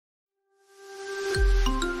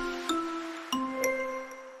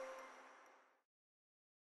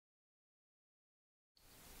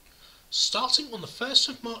Starting on the 1st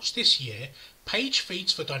of March this year, page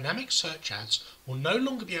feeds for dynamic search ads will no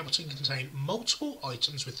longer be able to contain multiple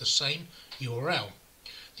items with the same URL.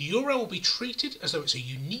 The URL will be treated as though it's a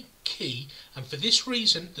unique key, and for this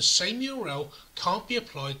reason the same URL can't be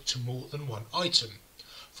applied to more than one item.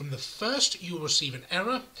 From the first you will receive an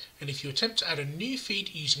error, and if you attempt to add a new feed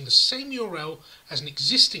using the same URL as an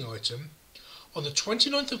existing item, on the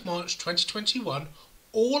 29th of March 2021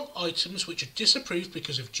 all items which are disapproved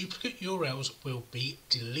because of duplicate URLs will be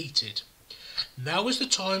deleted. Now is the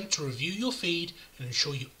time to review your feed and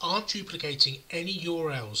ensure you aren't duplicating any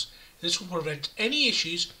URLs. This will prevent any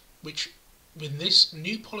issues when this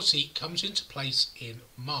new policy comes into place in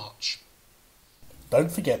March.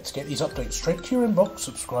 Don't forget to get these updates straight to your inbox.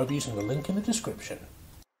 Subscribe using the link in the description.